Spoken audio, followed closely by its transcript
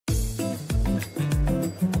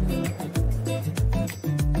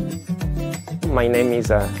my name is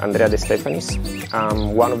Andrea De Stefanis.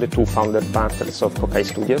 I'm one of the two founder partners of Kokai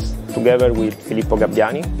Studios. Together with Filippo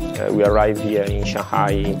Gabbiani, we arrived here in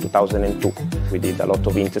Shanghai in 2002. We did a lot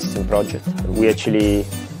of interesting projects. We actually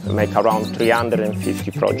make around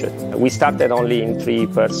 350 projects. We started only in 3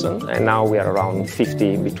 persons, and now we are around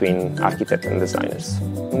 50 between architects and designers.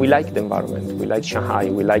 We like the environment, we like Shanghai,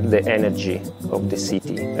 we like the energy of the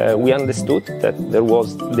city. We understood that there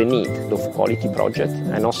was the need of quality project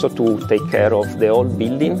and also to take care of the old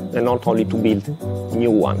building and not only to build new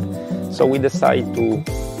one. So we decided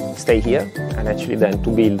to stay here and actually then to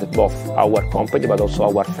build both our company but also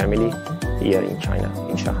our family here in China,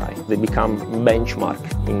 in Shanghai. They become benchmark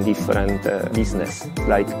in different business,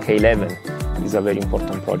 like K11 is a very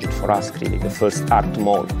important project for us, really, the first art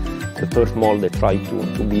mall. The first mall that tried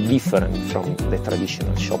to be different from the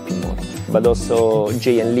traditional shopping mall. But also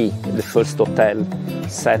J&Lee, the first hotel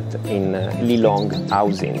set in Lilong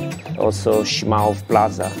housing. Also Shimao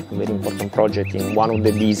Plaza, a very important project in one of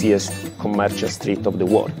the busiest commercial streets of the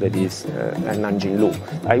world, that is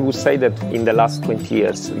Nanjinglu. I would say that in the last 20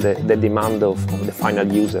 years, the demand of the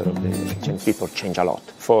final user of the Chinese people changed a lot.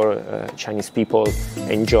 For Chinese people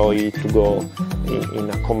enjoy to go in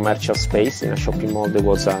a commercial space, in a shopping mall, there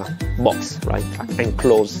was a box, right? An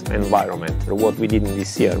enclosed environment. What we did in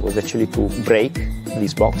this year was actually to break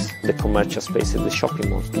this box, the commercial space of the shopping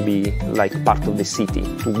malls, to be like part of the city,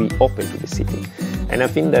 to be open to the city. And I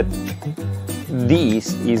think that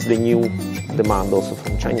this is the new demand also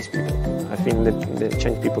from Chinese people. I think that the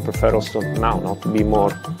Chinese people prefer also now to be more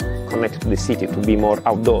connected to the city, to be more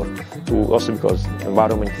outdoor, also because the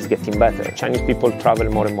environment is getting better. Chinese people travel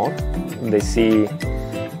more and more. They see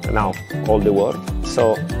now all the world.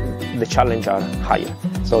 So the challenges are higher.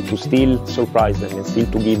 So to still surprise them and still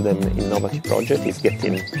to give them innovative project is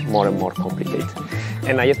getting more and more complicated.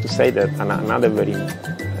 And I have to say that another very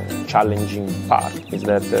challenging part is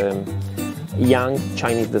that young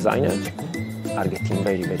Chinese designers are getting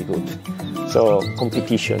very, very good. So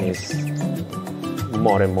competition is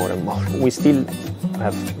more and more and more. We still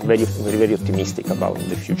have very optimistic about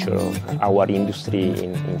the future of our industry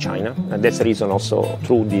in China. And that's the reason also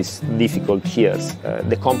through these difficult years,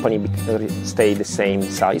 the company stayed the same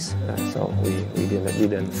size. So we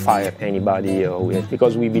didn't fire anybody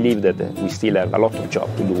because we believe that we still have a lot of job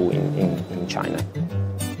to do in China.